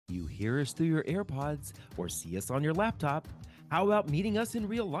hear us through your AirPods or see us on your laptop, how about meeting us in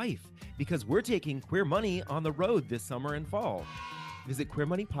real life? Because we're taking Queer Money on the road this summer and fall. Visit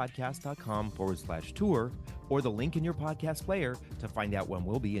queermoneypodcast.com/tour or the link in your podcast player to find out when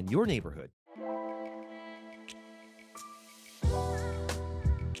we'll be in your neighborhood.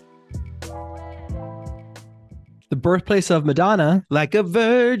 The birthplace of Madonna, Like a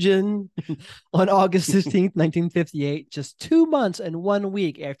virgin. on August 16th, 1958, just 2 months and 1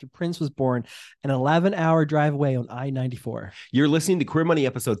 week after Prince was born, an 11-hour drive away on I-94. You're listening to Queer Money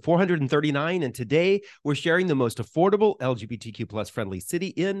episode 439, and today we're sharing the most affordable LGBTQ plus friendly city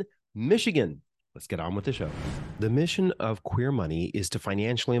in Michigan. Let's get on with the show. The mission of Queer Money is to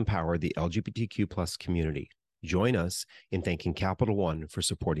financially empower the LGBTQ plus community. Join us in thanking Capital One for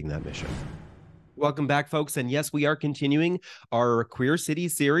supporting that mission. Welcome back, folks. And yes, we are continuing our Queer City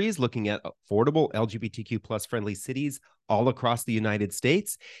series, looking at affordable LGBTQ plus friendly cities all across the United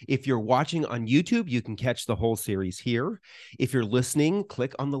States. If you're watching on YouTube, you can catch the whole series here. If you're listening,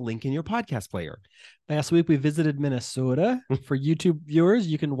 click on the link in your podcast player. Last week, we visited Minnesota. For YouTube viewers,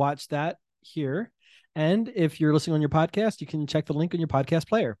 you can watch that here. And if you're listening on your podcast, you can check the link in your podcast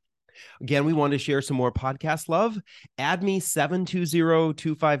player. Again, we want to share some more podcast love. Add me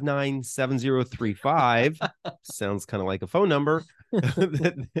 720-259-7035. Sounds kind of like a phone number.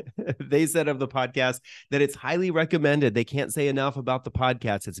 They said of the podcast that it's highly recommended. They can't say enough about the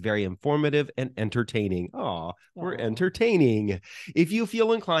podcast. It's very informative and entertaining. We're entertaining. If you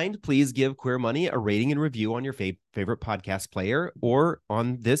feel inclined, please give Queer Money a rating and review on your favorite podcast player or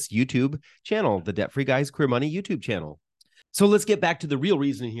on this YouTube channel, the Debt Free Guys Queer Money YouTube channel. So let's get back to the real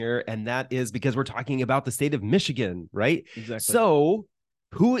reason here, and that is because we're talking about the state of Michigan, right? Exactly. So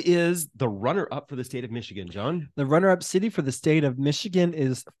who is the runner-up for the state of Michigan, John? The runner-up city for the state of Michigan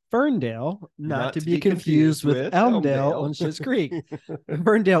is Ferndale, not to be confused with Elmdale on Schitt's Creek.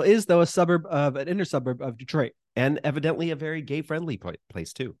 Ferndale is, though, an inner suburb of Detroit. And evidently a very gay-friendly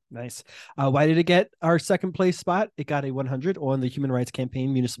place, too. Nice. Why did it get our second place spot? It got a 100 on the Human Rights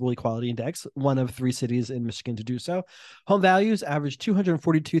Campaign Municipal Equality Index, one of 3 cities in Michigan to do so. Home values averaged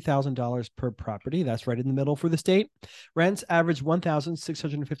 $242,000 per property. That's right in the middle for the state. Rents averaged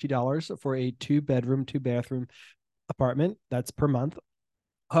 $1,650 for a 2-bedroom, 2-bathroom apartment. That's per month.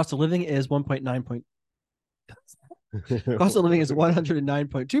 Cost of living is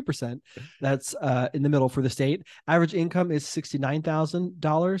 109.2%. That's in the middle for the state. Average income is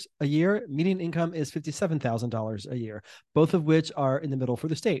 $69,000 a year. Median income is $57,000 a year, both of which are in the middle for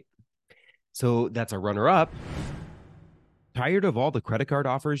the state. So that's a runner-up. Tired of all the credit card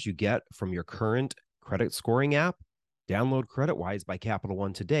offers you get from your current credit scoring app? Download CreditWise by Capital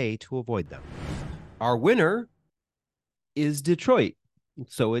One today to avoid them. Our winner is Detroit.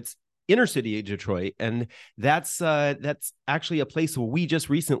 So it's inner city of Detroit, and that's actually a place where we just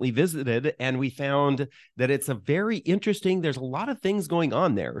recently visited, and we found that it's a very interesting. There's a lot of things going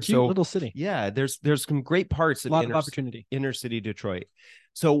on there. Cute little city. Yeah, there's some great parts of opportunity. Inner city Detroit.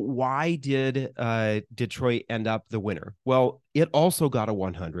 So why did Detroit end up the winner? Well, it also got a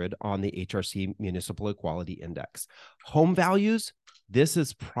 100 on the HRC Municipal Equality Index. Home values. This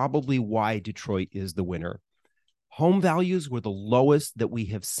is probably why Detroit is the winner. Home values were the lowest that we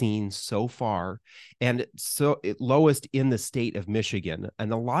have seen so far, and lowest in the state of Michigan.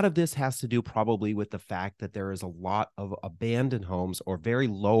 And a lot of this has to do probably with the fact that there is a lot of abandoned homes or very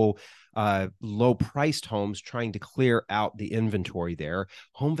low-priced homes trying to clear out the inventory there.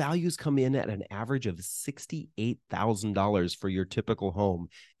 Home values come in at an average of $68,000 for your typical home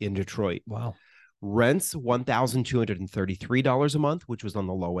in Detroit. Wow. Rents, $1,233 a month, which was on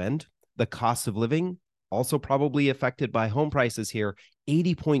the low end. The cost of living, also probably affected by home prices here,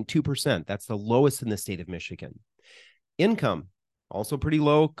 80.2%. That's the lowest in the state of Michigan. Income, also pretty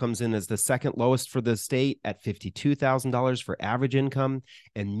low, comes in as the second lowest for the state at $52,000 for average income.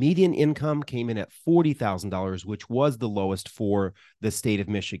 And median income came in at $40,000, which was the lowest for the state of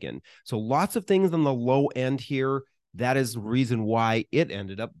Michigan. So lots of things on the low end here. That is the reason why it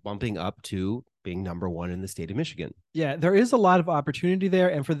ended up bumping up to being number one in the state of Michigan. Yeah, there is a lot of opportunity there.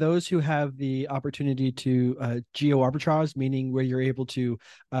 And for those who have the opportunity to geo arbitrage, meaning where you're able to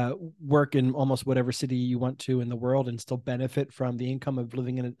work in almost whatever city you want to in the world and still benefit from the income of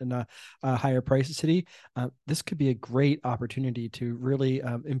living in a higher price city, this could be a great opportunity to really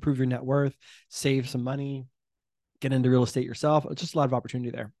improve your net worth, save some money, get into real estate yourself. Just a lot of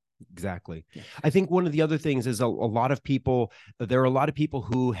opportunity there. Exactly. Yeah. I think one of the other things is a lot of people, there are a lot of people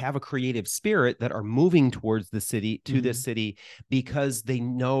who have a creative spirit that are moving towards the city, to this city, because they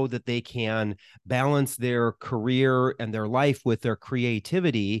know that they can balance their career and their life with their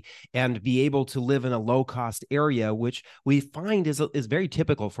creativity and be able to live in a low cost area, which we find is very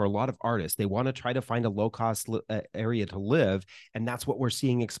typical for a lot of artists. They want to try to find a low cost area to live. And that's what we're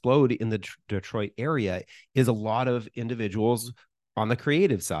seeing explode in the Detroit area, is a lot of individuals on the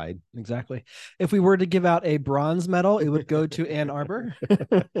creative side. Exactly. If we were to give out a bronze medal, it would go to Ann Arbor.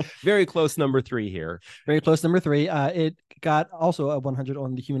 Very close number 3 here. Very close number 3. It got also a 100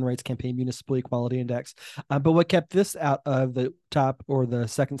 on the Human Rights Campaign Municipal Equality Index. But what kept this out of the top or the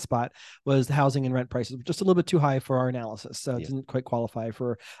second spot was the housing and rent prices, just a little bit too high for our analysis. So it didn't quite qualify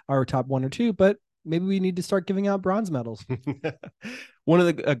for our top 1 or 2, but maybe we need to start giving out bronze medals. One of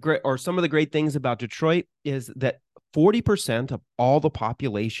the some of the great things about Detroit is that 40% of all the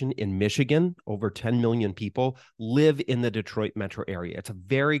population in Michigan, over 10 million people, live in the Detroit metro area. It's a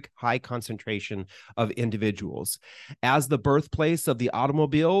very high concentration of individuals. As the birthplace of the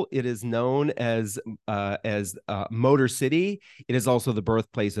automobile, it is known as Motor City. It is also the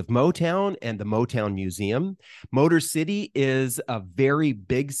birthplace of Motown and the Motown Museum. Motor City is a very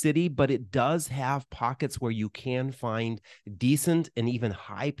big city, but it does have pockets where you can find decent and even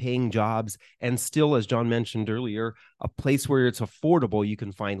high-paying jobs, and still, as John mentioned earlier, a place where it's affordable, you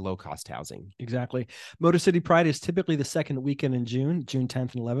can find low-cost housing. Exactly. Motor City Pride is typically the second weekend in June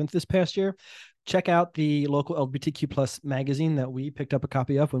 10th and 11th this past year. Check out the local LGBTQ plus magazine that we picked up a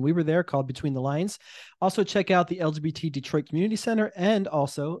copy of when we were there, called Between the Lines. Also check out the LGBT Detroit Community Center and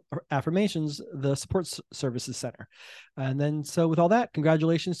also Affirmations, the support services center. And then, so with all that,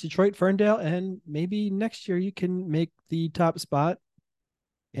 congratulations, Detroit, Ferndale, and maybe next year you can make the top spot,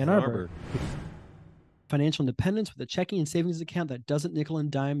 Ann Arbor. Financial independence with a checking and savings account that doesn't nickel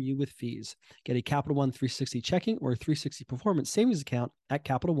and dime you with fees. Get a Capital One 360 checking or 360 performance savings account at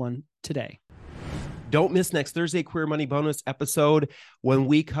Capital One today. Don't miss next Thursday Queer Money bonus episode when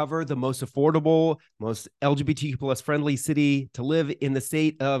we cover the most affordable, most LGBTQ plus friendly city to live in the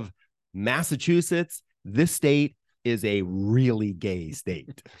state of Massachusetts. This state is a really gay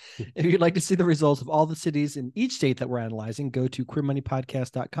state. If you'd like to see the results of all the cities in each state that we're analyzing, go to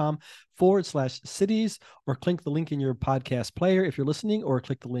queermoneypodcast.com/cities, or click the link in your podcast player if you're listening, or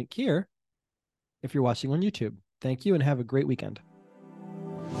click the link here if you're watching on YouTube. Thank you and have a great weekend.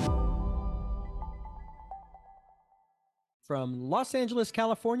 From Los Angeles,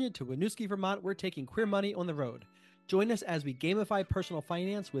 California to Winooski, Vermont, we're taking Queer Money on the road. Join us as we gamify personal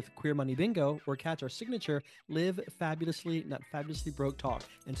finance with Queer Money Bingo, or catch our signature Live Fabulously, Not Fabulously Broke talk,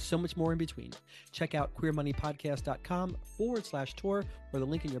 and so much more in between. Check out queermoneypodcast.com/tour, or the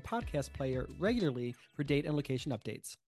link in your podcast player regularly for date and location updates.